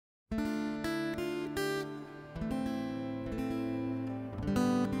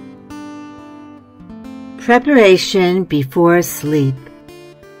Preparation before sleep.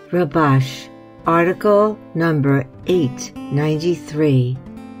 Rabash, article number 893.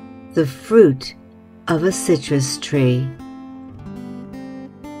 The fruit of a citrus tree.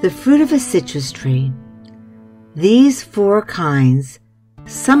 The fruit of a citrus tree. These four kinds,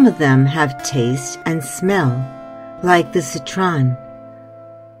 some of them have taste and smell, like the citron,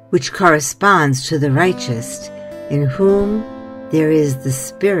 which corresponds to the righteous, in whom there is the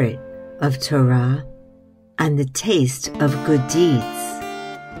spirit of Torah and the taste of good deeds.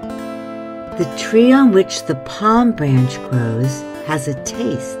 The tree on which the palm branch grows has a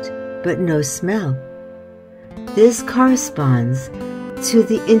taste, but no smell. This corresponds to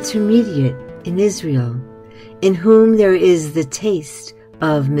the intermediate in Israel, in whom there is the taste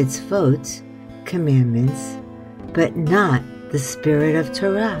of mitzvot, commandments, but not the spirit of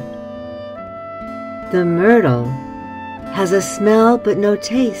Torah. The myrtle has a smell but no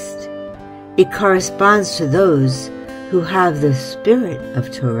taste. It corresponds to those who have the spirit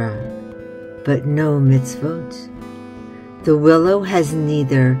of Torah, but no mitzvot. The willow has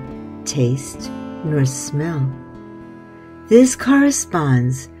neither taste nor smell. This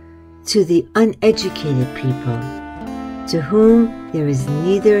corresponds to the uneducated people, to whom there is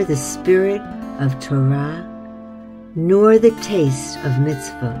neither the spirit of Torah nor the taste of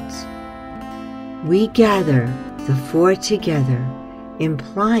mitzvot. We gather the four together,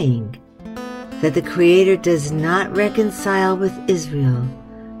 implying that the Creator does not reconcile with Israel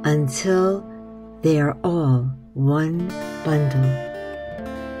until they are all one bundle.